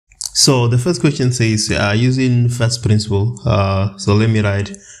So the first question says, using first principle. So let me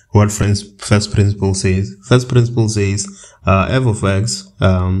write what first principle says. First principle says, f of x,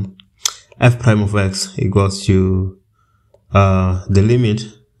 f prime of x equals to the limit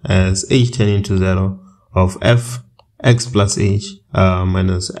as h tending to 0 of f x plus h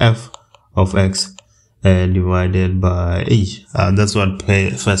minus f of x divided by h. That's what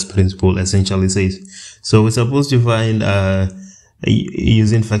first principle essentially says. So we're supposed to find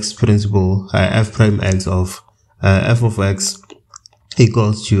using first principle f prime x of f of x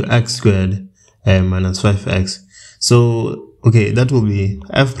equals to x squared minus 5x. So okay, that will be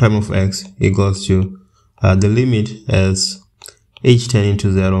f prime of x equals to the limit as h tending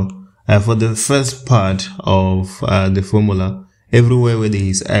to 0. For the first part of the formula, everywhere where there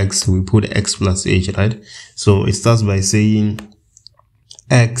is x, we put x plus h, right? So it starts by saying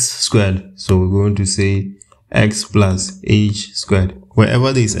x squared. So we're going to say x plus h squared.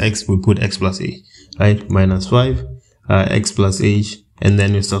 Wherever there is x, we put x plus h, right? Minus 5, x plus h, and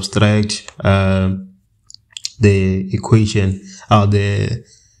then you subtract the equation, or the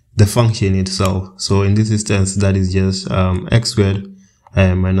function itself. So in this instance, that is just x squared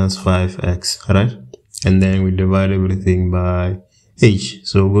minus 5x, right? And then we divide everything by h.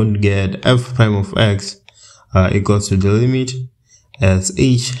 So we're going to get f prime of x equals to the limit as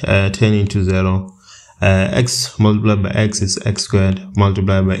h tending to 0. X multiplied by x is x squared,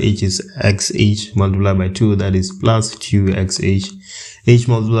 multiplied by h is xh, multiplied by 2, that is plus 2xh. H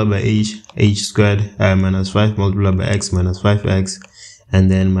multiplied by h squared, minus 5 multiplied by x minus 5x, and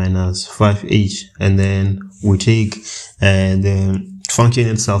then minus 5h. And then we take the function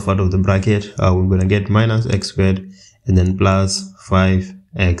itself out of the bracket. We're going to get minus x squared and then plus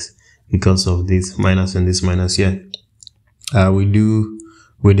 5x because of this minus and this minus here. We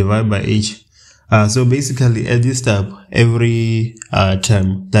divide by h. So basically at this step, every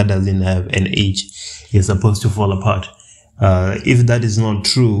term that doesn't have an h is supposed to fall apart. If that is not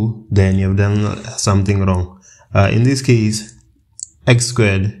true, then you've done something wrong. In this case, x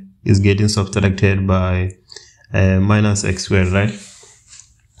squared is getting subtracted by minus x squared, right?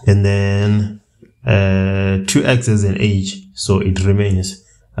 And then 2x is an h, so it remains.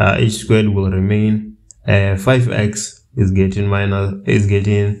 H squared will remain. 5x is getting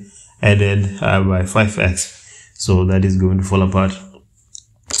added by 5x, so that is going to fall apart.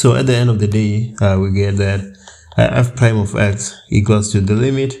 So at the end of the day, we get that f prime of x equals to the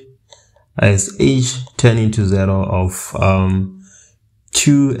limit as h tending to 0 of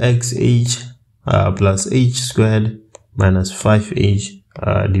 2xh plus h squared minus 5h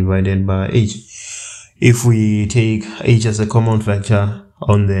divided by h. If we take h as a common factor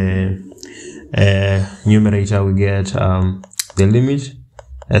on the numerator, we get the limit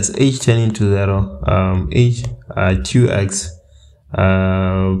as h tending to 0 h 2x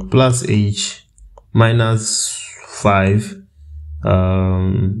plus h minus 5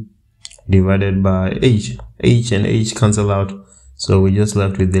 divided by h. H and h cancel out, so we just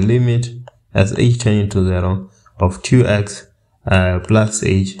left with the limit as h tending to 0 of 2x plus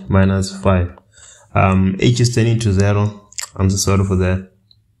h minus 5. H is tending to 0. I'm so sorry for that.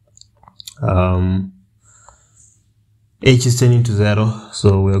 H is tending to 0,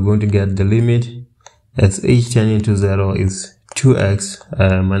 so we are going to get the limit as h tending to 0 is 2x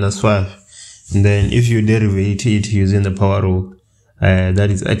minus 5. And then if you derivate it using the power rule,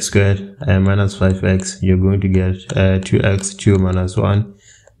 that is x squared minus 5x, you're going to get 2x 2 minus 1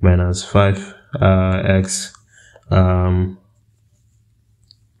 minus 5x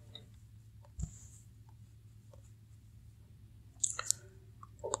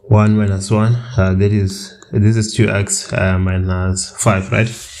 1 minus 1, this is 2x minus 5, right?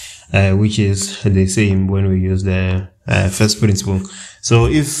 Which is the same when we use the first principle. So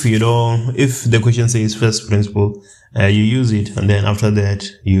if the question says first principle, you use it, and then after that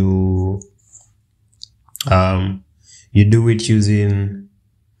you do it using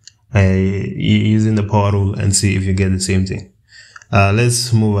the power rule and see if you get the same thing.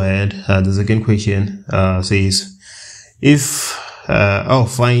 Let's move ahead. The second question says, if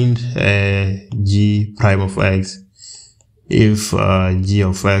find g prime of x if g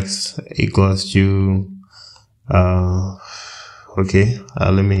of x equals to let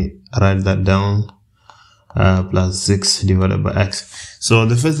me write that down, plus 6 divided by x. So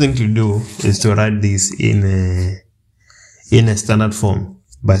the first thing to do is to write this in a standard form.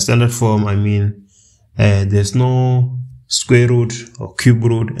 By standard form, I mean there's no square root or cube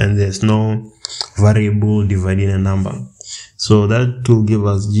root, and there's no variable dividing a number. So that will give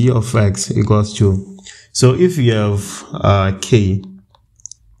us g of x equals to, so if you have k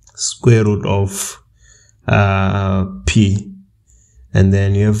square root of p, and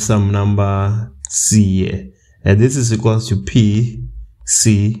then you have some number c here, and this is equals to p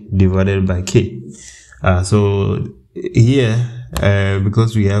c divided by k. So here,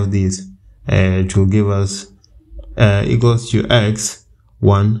 because we have this, it will give us equals to x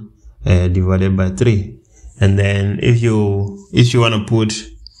 1 divided by 3. And then if you want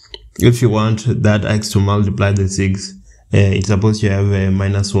that x to multiply the 6, it's supposed to have a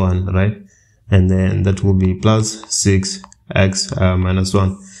minus 1, right? And then that will be plus 6x minus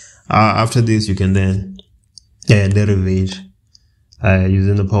 1. After this, you can then derivate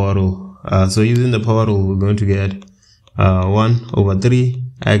using the power rule. So using the power rule, we're going to get 1 over 3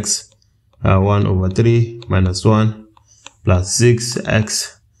 x 1 over 3 minus 1 plus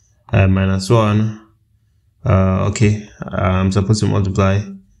 6x minus 1. Okay, I'm supposed to multiply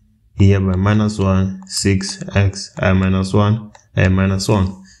here by minus 1, 6x minus 1 minus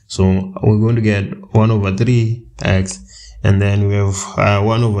 1. So we're going to get 1 over 3x, and then we have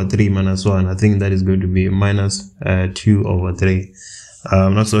 1 over 3 minus 1. I think that is going to be minus 2 over 3.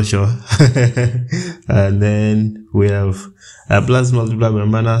 I'm not so sure. And then we have plus multiplied by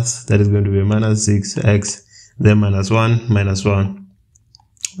minus, that is going to be minus 6x, then minus 1, minus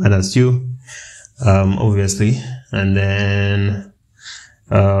 2, obviously, and then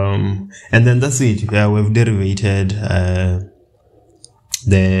that's it. We've derivated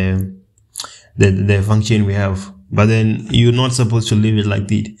the function we have. But then you're not supposed to leave it like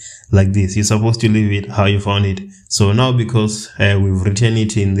this. You're supposed to leave it how you found it. So now, because we've written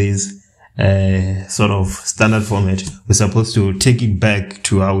it in this sort of standard format, we're supposed to take it back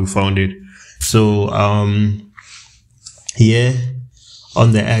to how we found it. So here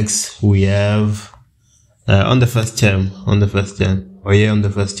on the x, we have on the first term,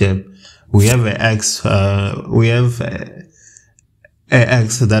 we have a x,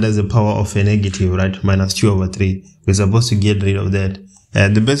 x that is the power of a negative, right? Minus 2 over 3. We're supposed to get rid of that.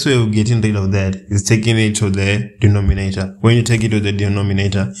 The best way of getting rid of that is taking it to the denominator. When you take it to the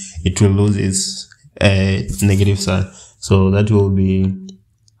denominator, it will lose its negative sign. So that will be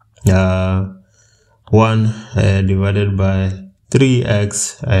 1 divided by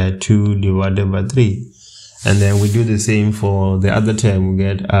 3x 2 divided by 3. And then we do the same for the other term. We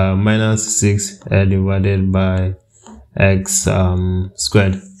get minus 6 divided by x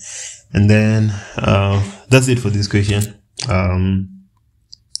squared. And then that's it for this question.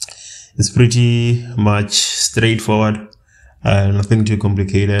 It's pretty much straightforward, nothing too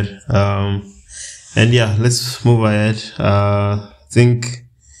complicated. And yeah, let's move ahead. I think,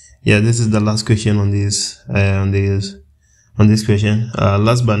 yeah, this is the last question on this question.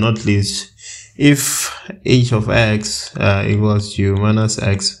 Last but not least, if h of x equals to minus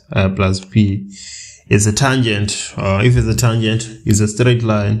x plus p is a tangent, if it's a tangent, it's a straight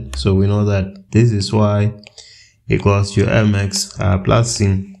line, so we know that this is y equals to mx plus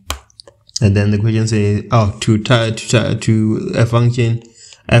c. And then the question says, to a function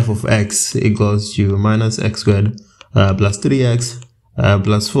f of x equals to minus x squared plus 3x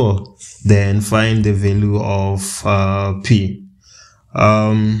plus 4, then find the value of p.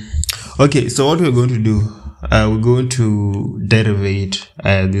 Okay, so what we're going to do, we're going to derivate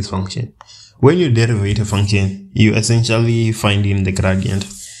this function. When you derivate a function, you essentially find in the gradient.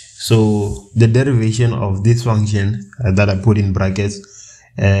 So the derivation of this function that I put in brackets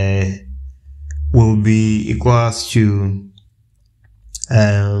will be equals to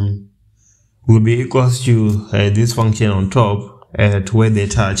this function on top to where they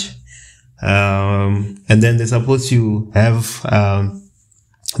touch, and then they're supposed to have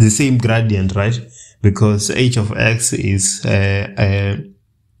the same gradient, right? Because h of x is h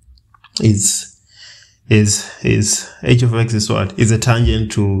of x is what? Is a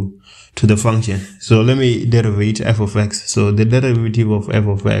tangent to the function. So let me derivate f of x. So the derivative of f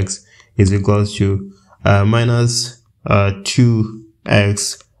of x is equals to minus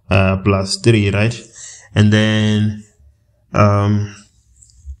 2x plus 3, right? And then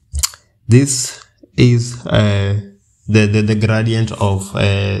this is the gradient of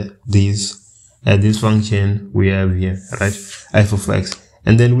this function we have here, right? F of x.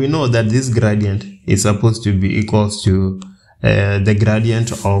 And then we know that this gradient is supposed to be equals to the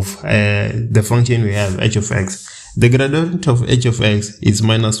gradient of the function we have, h of x. The gradient of h of x is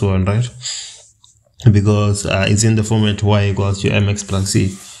minus 1, right? Because it's in the format y equals to mx plus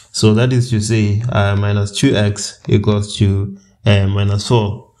c. So that is to say minus 2x equals to minus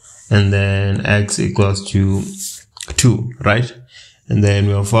 4. And then x equals to 2, right? And then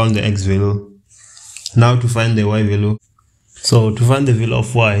we have found the x value. Now to find the y value. So to find the value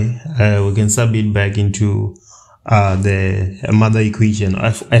of y, we can sub it back into the mother equation,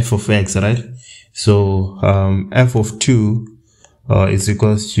 f of x, right? So f of 2 is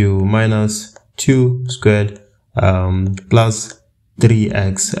equals to minus 2 squared plus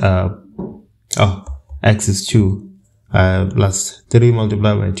 3x, x is 2, plus 3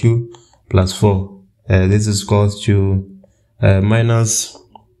 multiplied by 2 plus 4. This is equals to minus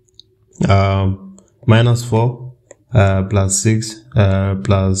 4 plus 6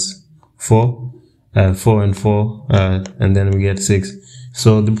 plus 4, 4 and 4, and then we get 6.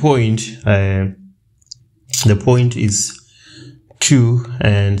 So the point is 2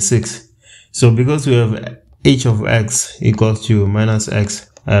 and 6. So because we have h of x equals to minus x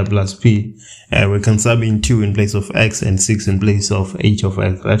plus p, we can sub in 2 in place of x and 6 in place of h of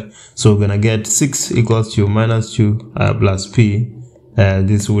x, right? So we're gonna get 6 equals to minus 2 plus p.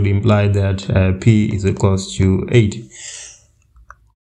 This would imply that p is equals to 8.